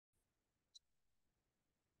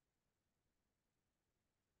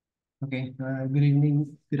Okay, good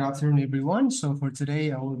evening, good afternoon, everyone. So for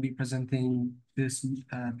today, I will be presenting this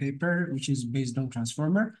paper, which is based on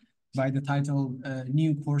Transformer by the title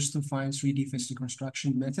New Course to Find 3D Face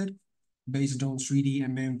Reconstruction Method based on 3D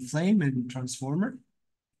MM Flame and Transformer.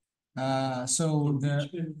 Which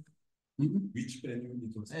venue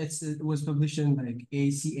it was? It was published in like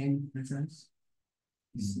ACN reference.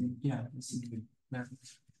 Yeah,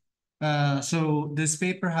 so this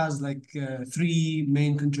paper has like three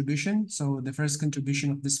main contributions. So the first contribution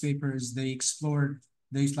of this paper is they explored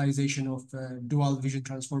the utilization of dual vision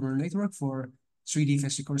transformer network for 3D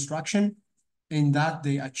face reconstruction. In that,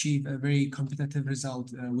 they achieve a very competitive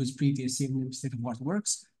result with previous same state-of-art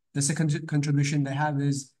works. The second contribution they have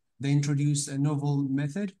is they introduce a novel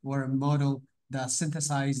method or a model that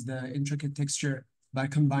synthesizes the intricate texture by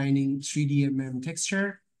combining 3D MM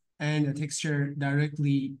texture and a texture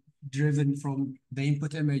directly driven from the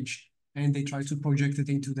input image, and they try to project it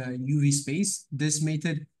into the UV space. This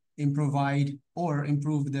method improve the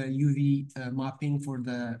UV mapping for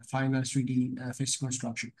the final 3D face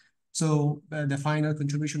reconstruction. So the final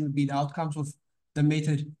contribution would be the outcomes of the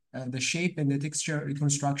method, the shape and the texture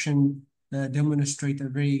reconstruction demonstrate a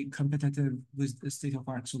very competitive with the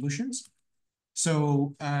state-of-art solutions.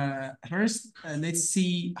 So first, let's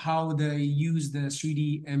see how they use the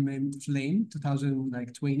 3D MM Flame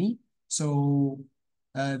 2020. So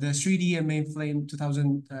the 3D MM Flame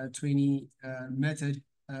 2020 method,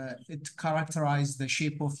 it characterized the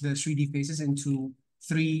shape of the 3D faces into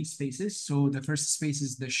three spaces. So the first space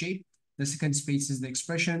is the shape, the second space is the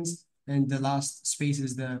expressions, and the last space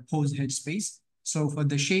is the pose head space. So for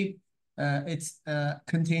the shape, it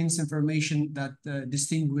contains information that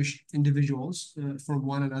distinguish individuals from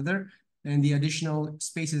one another, and the additional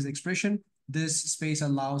space is expression. This space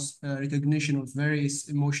allows recognition of various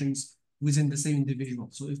emotions within the same individual.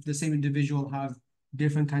 So if the same individual have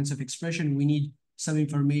different kinds of expression, we need some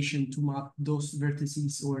information to map those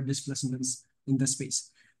vertices or displacements in the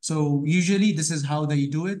space. So usually this is how they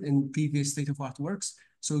do it in previous state-of-art works.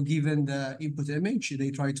 So given the input image,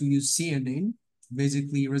 they try to use CNN,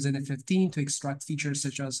 basically Resin 15, to extract features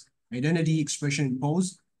such as identity, expression, and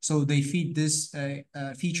pose. So they feed this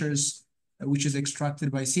features, which is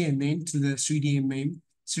extracted by CNN, to the 3D MM.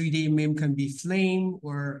 3D MM can be flame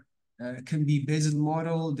or can be bezel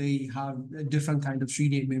model. They have a different kind of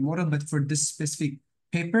 3D MM model, but for this specific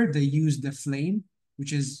paper, they use the flame,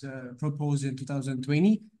 which is proposed in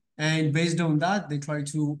 2020. And based on that, they try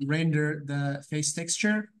to render the face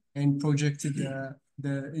texture and project it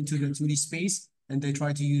into the 2D space. And they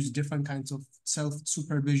try to use different kinds of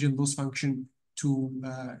self-supervision loss function to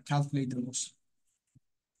calculate the loss.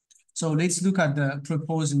 So let's look at the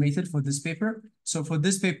proposed method for this paper. So for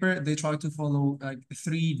this paper, they try to follow like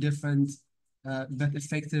three different but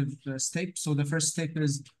effective steps. So the first step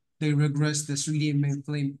is they regress the 3D MM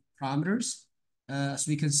Flame parameters. So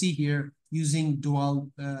we can see here using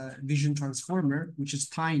dual vision transformer, which is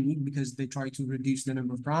tiny because they try to reduce the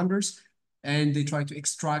number of parameters, and they try to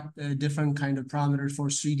extract a different kind of parameter for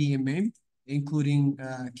 3D MM, including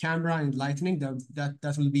camera and lighting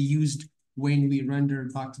that will be used when we render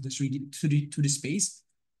back to the 3D to the space.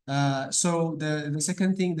 So the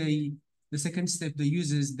second step they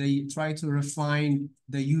use is they try to refine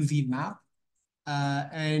the UV map,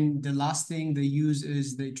 and the last thing they use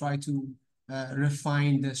is they try to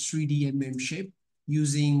refine the 3D MM shape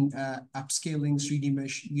using upscaling 3D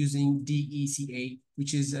mesh using DECA,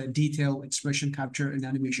 which is a detail expression capture and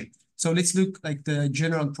animation. So let's look like the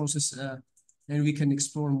general process, and we can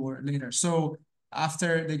explore more later. So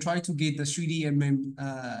after they try to get the 3D MM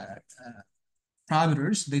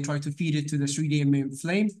parameters, they try to feed it to the 3D MM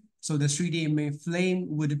Flame. So the 3D MM Flame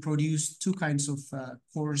would produce two kinds of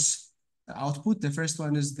coarse output. The first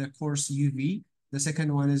one is the coarse UV. The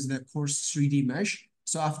second one is the coarse 3D mesh.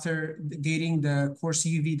 So after getting the coarse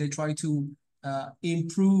UV, they try to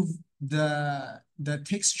improve the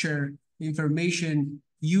texture information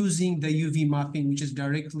using the UV mapping, which is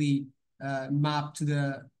directly mapped to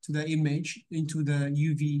the image into the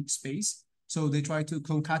UV space. So they try to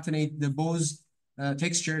concatenate the both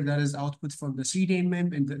texture that is output from the 3D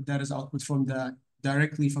MM and that is output from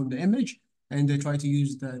directly from the image. And they try to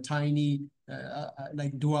use the tiny,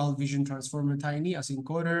 like dual vision transformer tiny as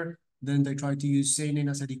encoder. Then they try to use CNN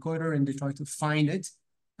as a decoder, and they try to fine it.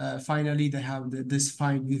 Finally, they have this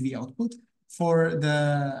fine UV output. For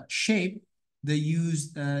the shape, they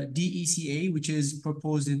use DECA, which is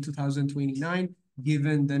proposed in 2029.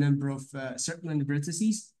 Given the number of certain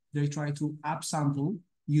vertices, they try to upsample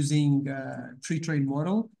using pre-trained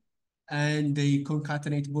model, and they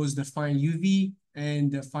concatenate both the fine UV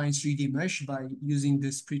and the fine 3D mesh by using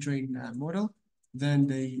this pre-trained model. then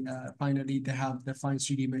they finally they have the fine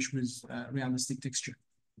 3D mesh with realistic texture.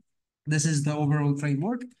 This is the overall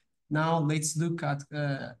framework. Now let's look at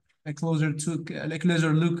a closer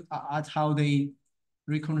look at how they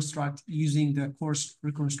reconstruct using the coarse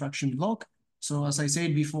reconstruction block. So as I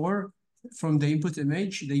said before, from the input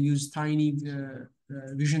image, they use tiny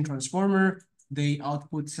vision transformer. They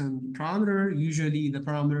output some parameter. Usually the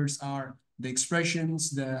parameters are the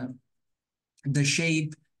expressions, the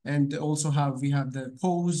shape, and also we have the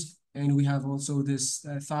pose, and we have also this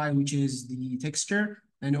thigh, which is the texture.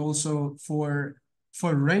 And also for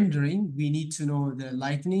rendering, we need to know the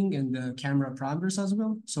lighting and the camera parameters as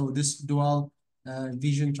well. So this dual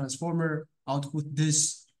vision transformer output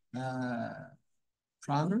this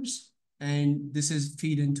parameters, and this is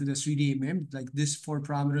feed into the 3D MM. Like this 4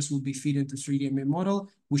 parameters will be feed into 3D MM model,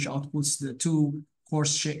 which outputs the 2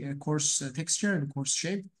 coarse texture and coarse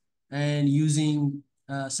shape. And using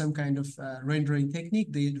some kind of rendering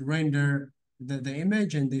technique, they render the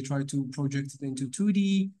image and they try to project it into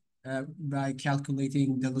 2D by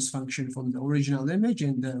calculating the loss function from the original image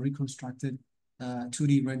and the reconstructed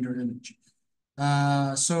 2D rendered image.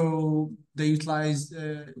 So they utilize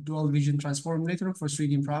dual vision transform network for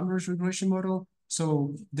 3D parameters regression model.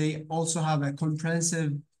 So they also have a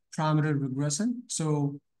comprehensive parameter regression.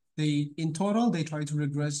 So in total, they try to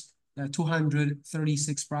regress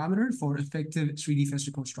 236 parameters for effective 3D face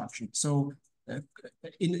reconstruction. So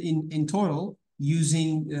in total,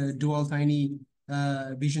 using dual tiny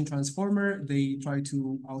vision transformer, they try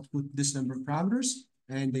to output this number of parameters,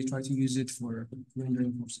 and they try to use it for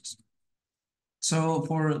rendering process. So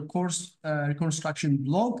for coarse reconstruction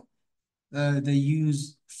block, they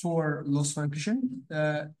use 4 loss function.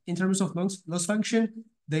 In terms of loss function,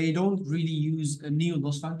 they don't really use a new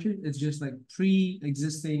loss function. It's just like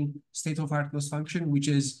pre-existing state-of-art loss function, which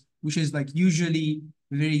is like usually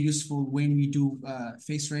very useful when we do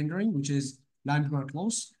face rendering, which is landmark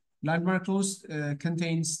loss. Landmark loss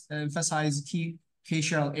contains emphasized key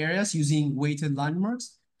facial areas using weighted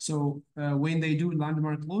landmarks. So when they do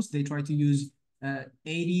landmark loss, they try to use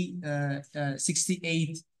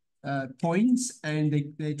 68 points, and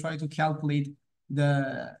they try to calculate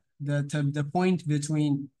the point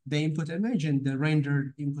between the input image and the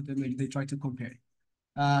rendered input image. They try to compare.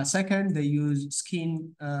 Second, they use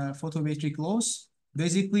skin photometric loss.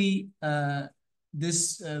 Basically,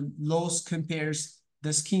 this loss compares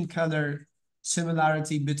the skin color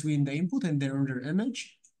similarity between the input and the rendered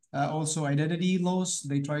image. Also identity loss,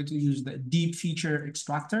 they try to use the deep feature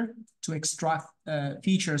extractor to extract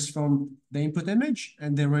features from the input image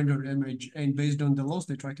and the rendered image. And based on the loss,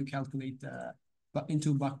 they try to calculate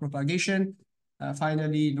into backpropagation.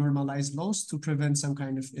 Finally, normalize loss to prevent some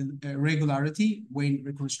kind of irregularity when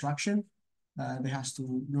reconstruction. They have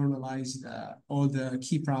to normalize all the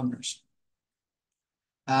key parameters.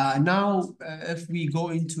 Now, if we go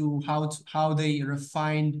into how they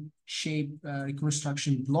refine shape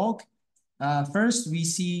reconstruction block, first we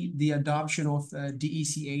see the adoption of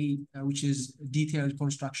DECA, which is detailed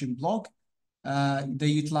construction block. They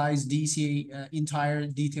utilize DECA entire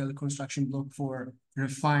detailed construction block for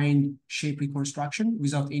refined shape reconstruction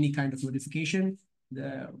without any kind of modification.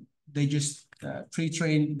 They just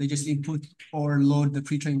pre-train, they just input or load the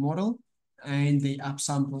pre-trained model, and they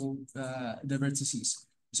upsample the vertices.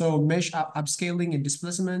 So mesh upscaling and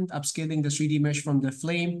displacement, upscaling the 3D mesh from the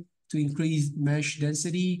flame to increase mesh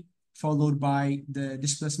density, followed by the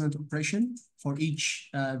displacement operation for each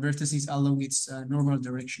vertices along its normal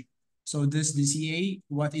direction. So this DCA,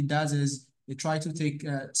 what it does is it tries to take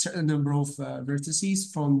a certain number of vertices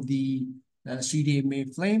from the 3D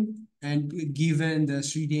main flame, and given the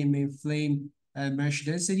 3D main flame mesh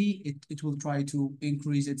density, it will try to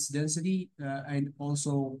increase its density and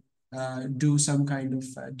also do some kind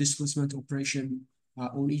of displacement operation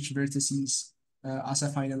on each vertices as a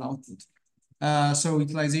final output. So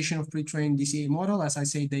utilization of pre-trained DCA model, as I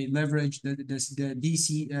say, they leverage the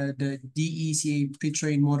DECA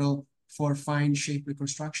pre-trained model for fine shape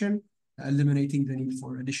reconstruction, eliminating the need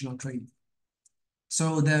for additional training.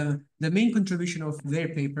 So the main contribution of their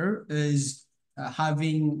paper is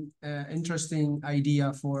having interesting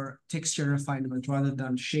idea for texture refinement rather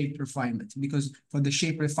than shape refinement, because for the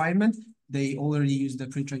shape refinement, they already use the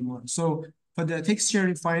pre-trained model. So for the texture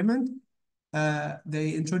refinement,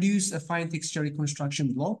 they introduce a fine texture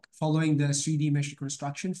reconstruction block following the 3D mesh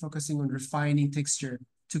reconstruction, focusing on refining texture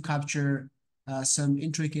to capture some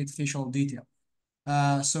intricate facial detail.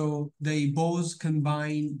 So they both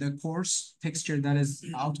combine the coarse texture that is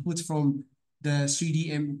output from the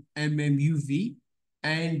 3D MMUV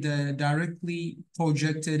and the directly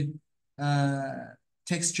projected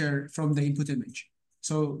texture from the input image.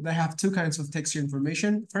 So they have two kinds of texture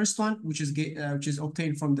information. First one, which is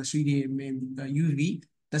obtained from the 3D UV.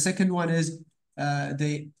 The second one is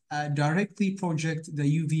they directly project the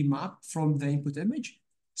UV map from the input image.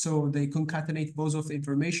 So they concatenate both of the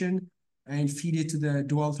information and feed it to the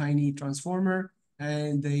dual tiny transformer.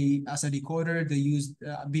 And they, as a decoder, they use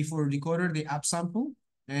before decoder, they upsample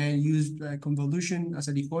and use convolution as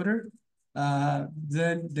a decoder.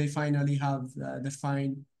 Then they finally have the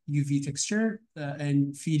fine UV texture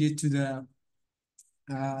and feed it to the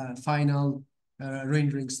final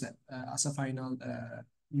rendering step as a final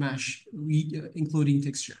mesh, including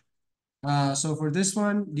texture. So for this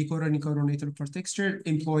one, decoder and encoder network for texture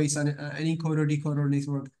employs an encoder-decoder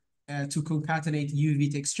network to concatenate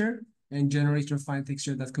UV texture and generate refined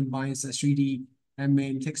texture that combines the 3D and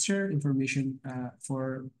main texture information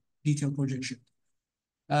for detailed projection.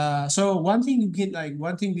 So one thing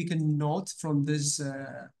we can note from this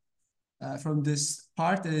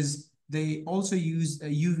part is they also use a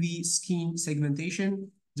UV skin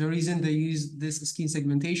segmentation. The reason they use this skin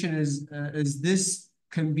segmentation is this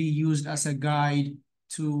can be used as a guide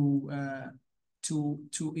to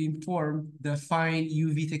inform the fine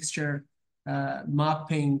UV texture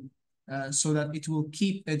mapping so that it will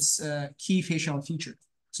keep its key facial feature.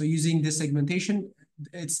 So using this segmentation,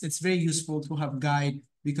 it's very useful to have guide,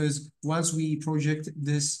 because once we project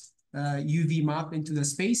this UV map into the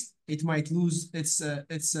space, it might lose its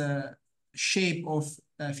shape of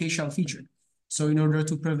facial feature. So in order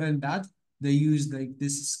to prevent that, they use like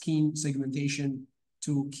this skin segmentation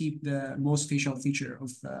to keep the most facial feature of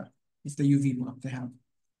the UV map they have.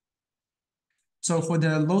 So for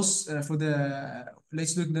the loss,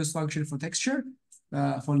 let's look at this function for texture.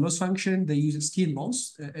 For loss function, they use skin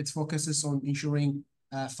loss. It focuses on ensuring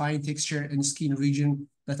fine texture in skin region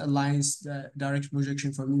that aligns the direct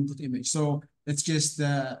projection from input image. So it's just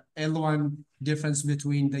the L1 difference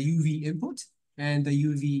between the UV input and the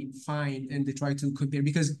UV fine, and they try to compare,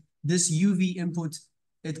 because this UV input,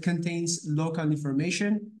 it contains local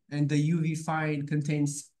information, and the UV fine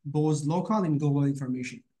contains both local and global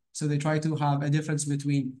information. So they try to have a difference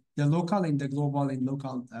between the local and the global and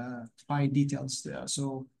local fine details.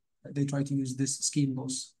 So they try to use this skin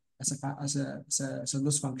loss as a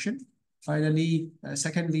loss function. Finally,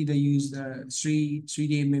 secondly, they use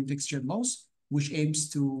 3D MM texture loss, which aims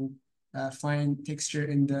to find texture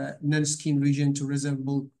in the non-skin region to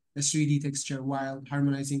resemble a 3D texture while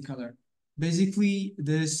harmonizing color. Basically,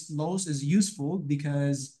 this loss is useful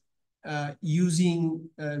because using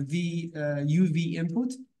UV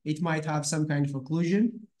input, it might have some kind of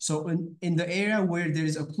occlusion. So in the area where there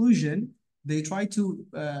is occlusion, they try to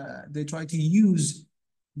use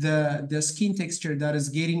the skin texture that is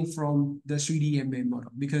getting from the 3D MM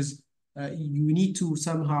model, because you need to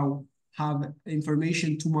somehow have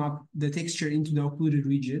information to map the texture into the occluded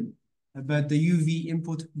region, but the UV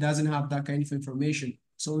input doesn't have that kind of information.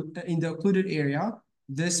 So in the occluded area,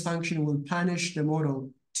 this function will punish the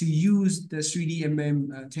model to use the 3D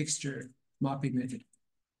MM texture mapping method.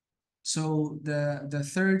 So the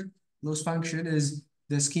third loss function is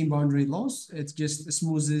the skin boundary loss. It just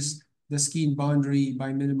smoothes the skin boundary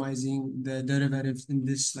by minimizing the derivatives in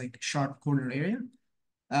this like sharp corner area.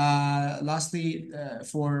 Lastly,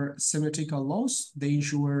 for symmetrical loss, they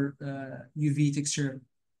ensure UV texture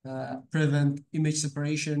prevent image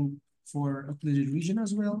separation for occluded region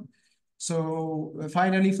as well. So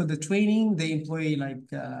finally, for the training, they employ like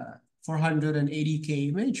 480K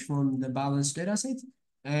image from the balanced dataset,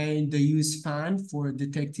 and they use FAN for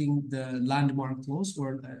detecting the landmark loss,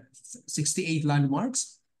 or 68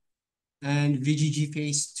 landmarks, and VGG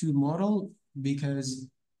phase 2 model, because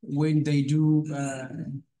when they do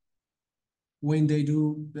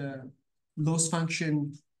the loss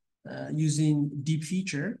function using deep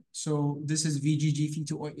feature, so this is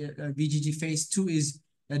VGG phase 2 is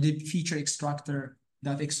a deep feature extractor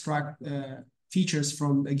that extract features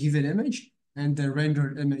from a given image and the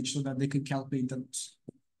rendered image so that they can calculate the loss.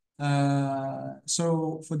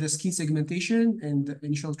 So for the skin segmentation and the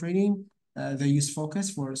initial training, they use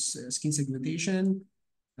focus for skin segmentation,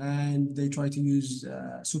 and they try to use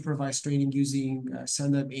supervised training using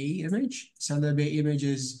CellLab-A image. CellLab-A image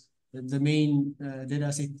is the main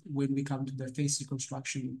data set when we come to the face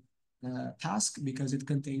reconstruction task, because it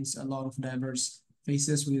contains a lot of diverse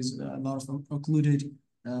faces with a lot of occluded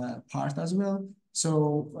part as well.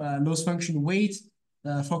 So loss function weight,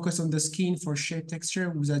 focus on the skin for shape texture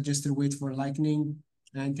with adjusted weight for lightening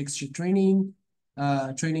and texture training.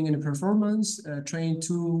 Training and performance, train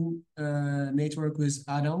 2 network with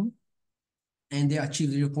Adam, and they achieve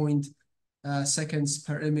 0.0 seconds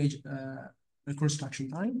per image reconstruction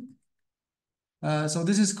time. So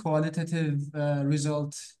this is qualitative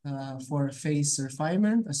result for face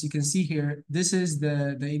refinement. As you can see here, this is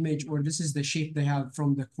the image, or this is the shape they have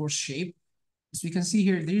from the coarse shape. As we can see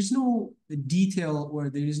here, there is no detail or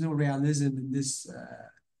there is no realism in this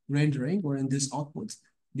rendering or in this output,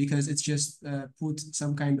 because it's just put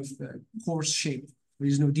some kind of coarse shape. There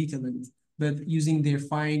is no detail in it. But using their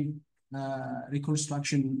fine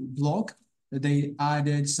reconstruction block, they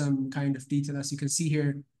added some kind of detail. As you can see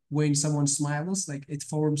here, when someone smiles, like it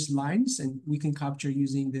forms lines, and we can capture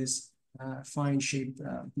using this fine shape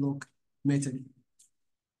block method.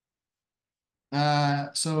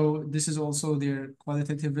 So this is also their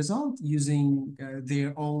qualitative result using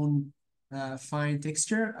their own fine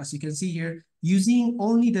texture. As you can see here, using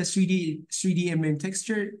only the 3D MM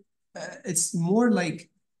texture, it's more like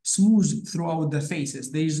smooth throughout the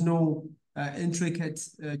faces. There is no intricate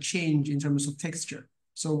change in terms of texture.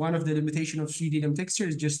 So one of the limitation of 3D MM texture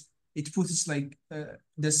is just it puts like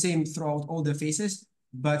the same throughout all the faces,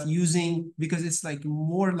 but because it's like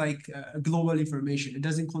more like global information. It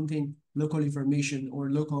doesn't contain local information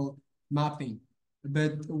or local mapping.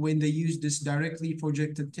 But when they use this directly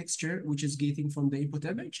projected texture, which is getting from the input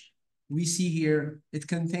image, we see here it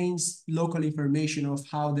contains local information of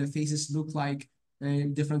how the faces look like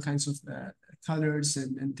and different kinds of colors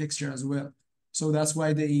and texture as well. So that's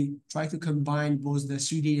why they try to combine both the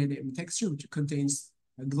 3D and texture, which contains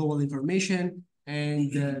global information,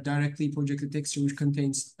 and directly projected texture, which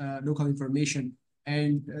contains local information.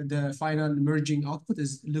 And the final merging output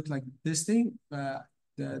look like this thing,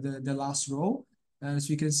 the last row. As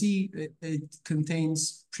you can see, it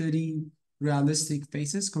contains pretty realistic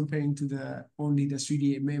faces comparing to only the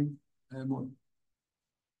 3D MM model.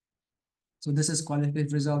 So this is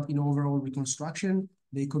qualitative result in overall reconstruction.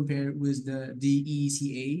 They compare with the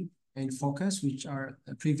DECA and Focus, which are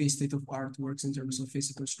previous state-of-art works in terms of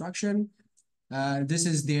face reconstruction. This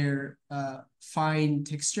is their fine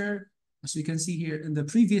texture. As we can see here in the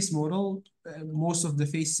previous model, most of the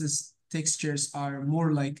faces textures are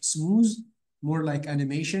more like smooth, more like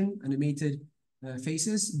animated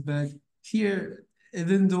faces. But here,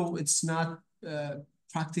 even though it's not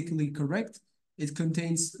practically correct, it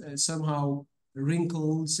contains somehow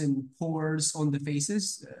wrinkles and pores on the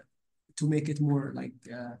faces to make it more like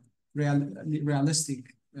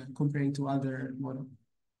realistic comparing to other models.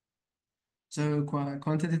 So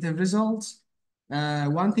quantitative results.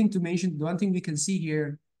 One thing to mention, one thing we can see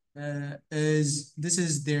here is this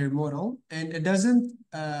is their model, and it doesn't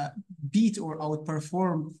beat or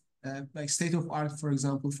outperform like state of art, for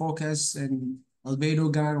example, Focus and Albedo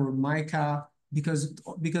GAN or Mica,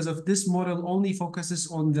 because of this model only focuses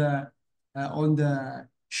on the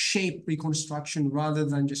shape reconstruction rather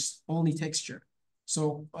than just only texture.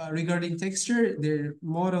 So regarding texture, their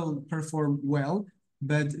model performed well,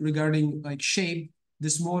 but regarding like shape,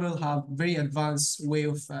 this model have very advanced way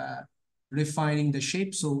of refining the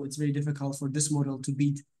shape. So it's very difficult for this model to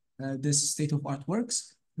beat this state-of-art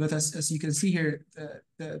works. But as you can see here,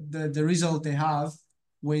 the result they have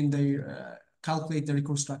when they calculate the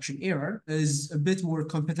reconstruction error is a bit more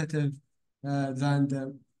competitive than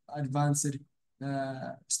the advanced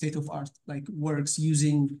state-of-art like works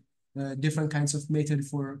using different kinds of method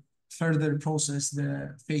for further process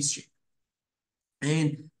the face shape.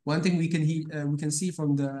 And one thing we can see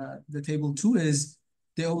from the table 2 is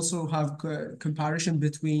they also have comparison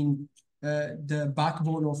between the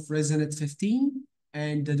backbone of Resonate 15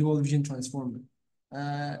 and the dual vision transformer.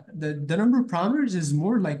 The number of parameters is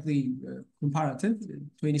more likely comparative,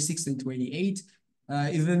 26 and 28,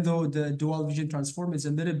 even though the dual vision transformer is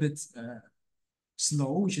a little bit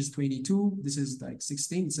slow, which is 22. This is like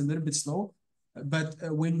 16. It's a little bit slow. But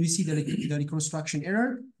when we see the reconstruction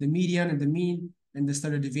error, the median and the mean and the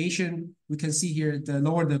standard deviation, we can see here the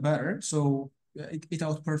lower the better. So it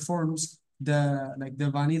outperforms the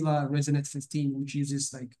vanilla Resonate 15, which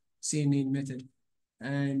uses like CNN method.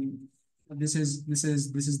 And this is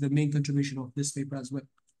the main contribution of this paper as well.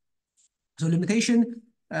 So limitation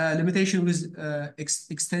with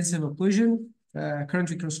extensive occlusion. Current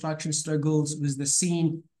reconstruction struggles with the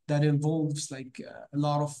scene that involves like a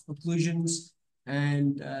lot of occlusions,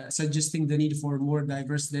 and suggesting the need for more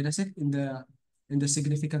diverse dataset in the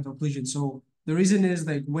significant occlusion. So the reason is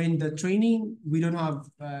like when the training, we don't have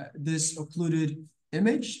this occluded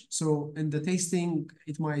image. So in the testing,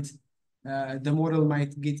 it might, the model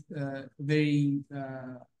might get very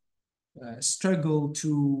struggle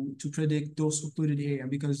to predict those occluded area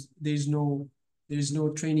because there's no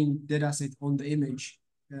training data set on the image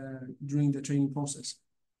during the training process.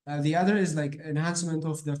 The other is like enhancement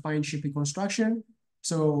of the fine shape reconstruction.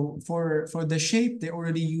 So for the shape, they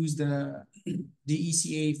already use the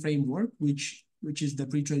ECA framework, which which is the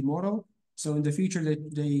pre-trained model. So in the future,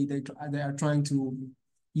 they are trying to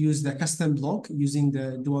use the custom block using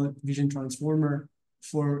the dual vision transformer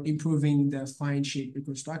for improving the fine shape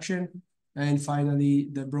reconstruction. And finally,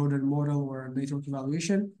 the broader model or network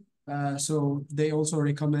evaluation. So they also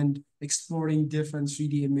recommend exploring different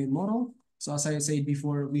 3D MA model. So as I said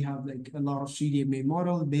before, we have like a lot of 3D MA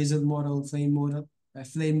model, basal model, flame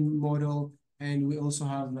model, and we also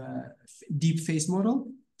have a deep face model.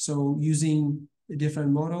 So using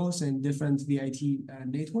different models and different VIT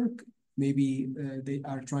network, maybe they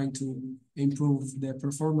are trying to improve the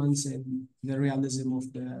performance and the realism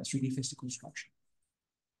of the 3D face reconstruction.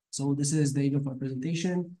 So this is the end of our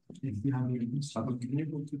presentation. If you have any questions. Can you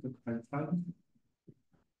go to the pipeline?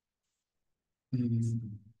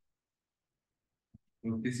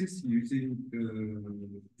 Well, this is using the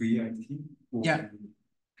VIT for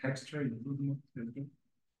texture improvement.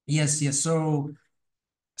 Yes.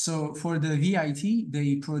 So for the VIT,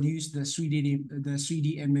 they produce the 3D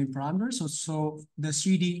MM parameter. So the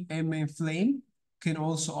 3D MM flame can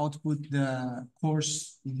also output the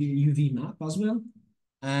coarse UV map as well,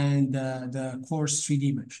 and the coarse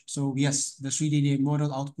 3D mesh. So yes, the 3D model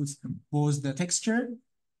outputs both the texture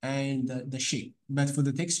and the shape. But for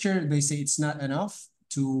the texture, they say it's not enough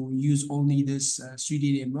to use only this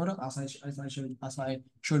 3D model as I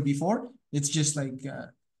showed before. It's just like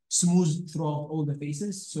smooth throughout all the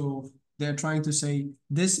faces. So they're trying to say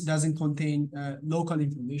this doesn't contain local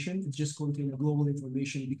information. It just contains global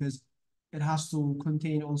information because it has to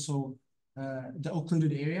contain also the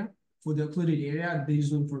occluded area. For the occluded area, there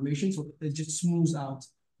is no information, so it just smooths out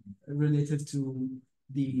relative to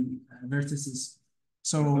the vertices.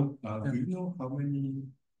 So do you know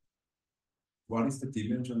what is the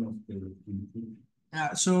dimension of the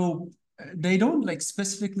input? So they don't like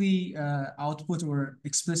specifically output or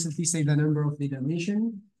explicitly say the number of the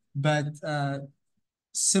dimension, but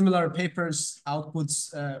similar papers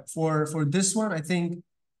outputs for this one, I think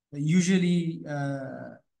usually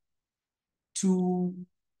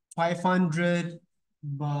 500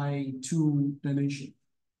 by 2 dimension.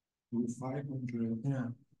 500. Yeah.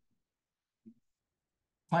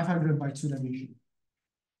 500 by 2 dimension.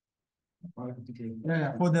 500.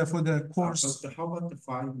 Yeah, for the coarse. How about the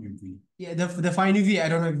fine UV? Yeah, the fine UV, I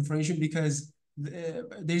don't have information because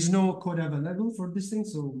there's no code available for this thing,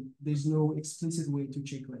 so there's no explicit way to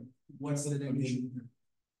check like what's the dimension.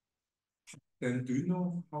 Then do you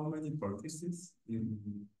know how many vertices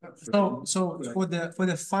in? So for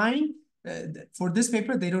the fine, for this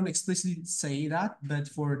paper they don't explicitly say that, but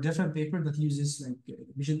for different paper that uses like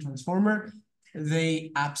vision transformer,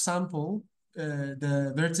 they upsample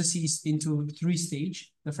the vertices into 3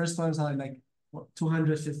 stages. The first ones are like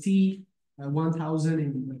 250, 1,000,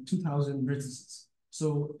 and like 2,000 vertices.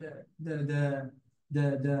 So the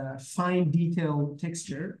fine detail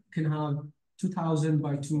texture can have 2,000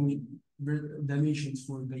 by 2 dimensions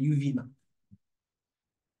for the UV map.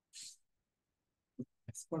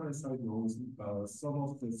 As far as I know, some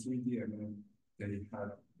of the 3D MM, they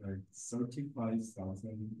had like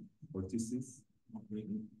 35,000 vertices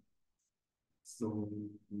already. So,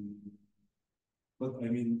 but I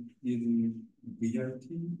mean, in VIT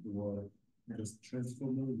or just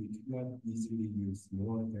transformer, we cannot easily use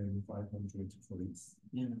more than 500 for this.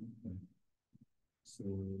 Yeah. So.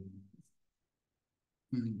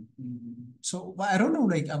 So I don't know,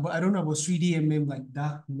 like I don't know about 3D MM like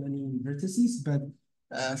that many vertices, but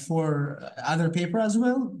for other paper as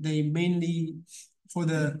well, they mainly for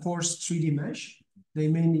the coarse 3D mesh, they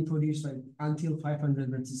mainly produce like until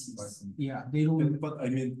 500 vertices. Yeah, they don't. But I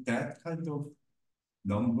mean that kind of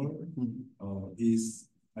number is,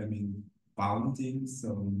 I mean, bounding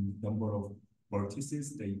some number of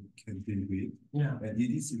vertices they can deal with. Yeah. And it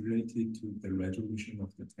is related to the resolution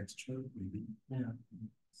of the texture, maybe. Yeah.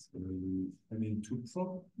 So, I mean,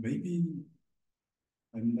 maybe,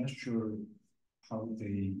 I'm not sure how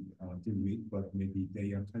they deal with, but maybe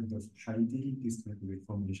they are kind of hiding this kind of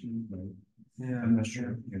information, right? Yeah. I'm not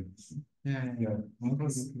sure. Yeah.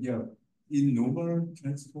 Because, in normal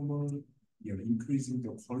transformer, increasing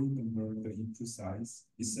the point number, the input size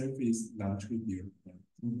itself is not trivial. Right?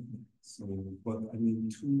 So, but I mean,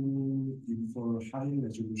 for high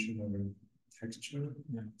resolution or texture,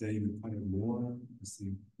 they require more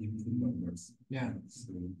input numbers. Yeah.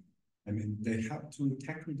 So, I mean, they have to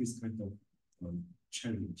tackle this kind of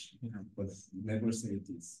challenge, but never say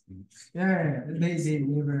this. Yeah, they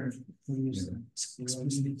never use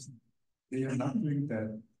explicitly. They are not doing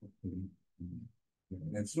that.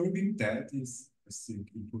 And solving that is, I think,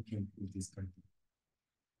 important with this kind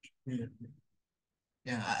of.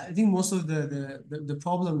 Yeah, I think most of the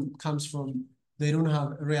problem comes from they don't have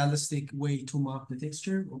a realistic way to map the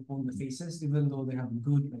texture on the faces, even though they have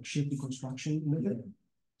good like shape reconstruction method.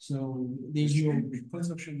 So there's no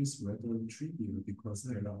reconstruction is rather trivial because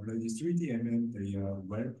there are already 3D and they are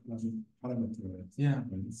well parameterized. Yeah.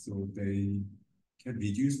 And so they can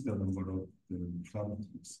reduce the number of the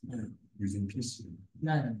parameters using PC.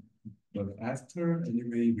 Yeah. But after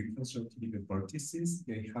anyway reconstructing the vertices,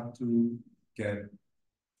 they have to get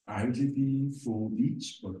RGB for each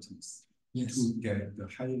vertex to get the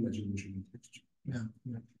high resolution texture. Yeah.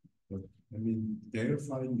 Yeah. But I mean, their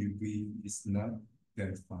fine UV is not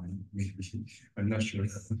that fine. Maybe I'm not sure.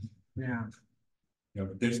 Yeah. Yeah,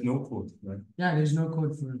 but there's no code, right? Yeah, there's no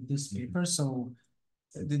code for this paper, so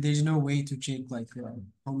there's no way to check like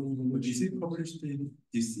how many. But is it published in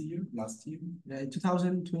this year, last year?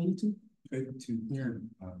 2022. 22. Yeah.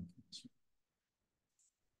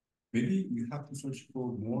 Maybe we have to search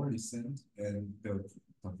for more recent and the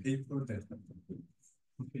paper that happened.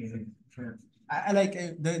 Okay, sure. I like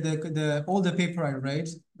the all the paper I read,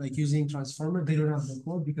 like using transformer, they don't have the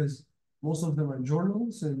code because most of them are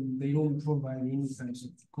journals and they don't provide any kinds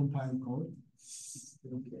of compiled code.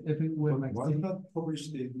 If it were like why not publish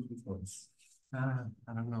the reports?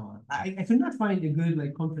 I don't know. I could not find a good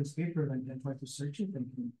like conference paper like I tried to search it and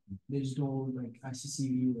there's no like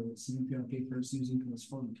ICCV or CVPR papers using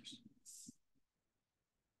transformers.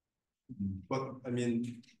 But I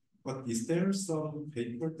mean, but is there some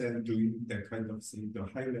paper that doing that kind of thing, the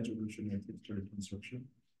high resolution and texture reconstruction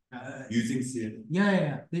using CL?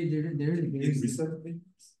 Yeah. There is recent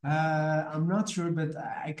papers? I'm not sure, but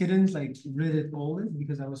I couldn't like read it all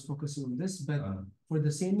because I was focusing on this. But for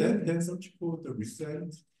the same then search for the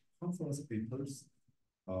recent conference papers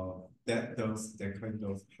that does that kind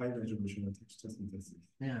of high resolution and texture synthesis.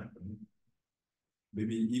 Yeah.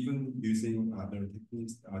 Maybe even using other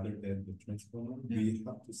techniques other than the transformer, we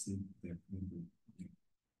have to see that.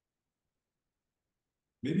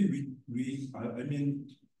 Maybe I mean,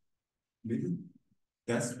 maybe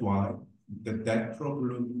that's why that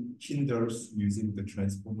problem hinders using the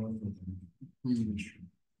transformer for the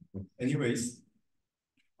But anyways,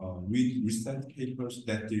 read recent papers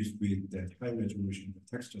that deals with that high resolution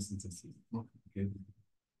texture synthesis. Okay.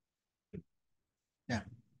 Yeah.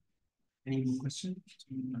 Any more questions?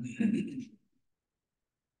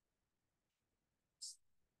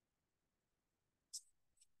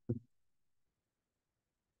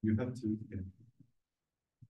 You have to.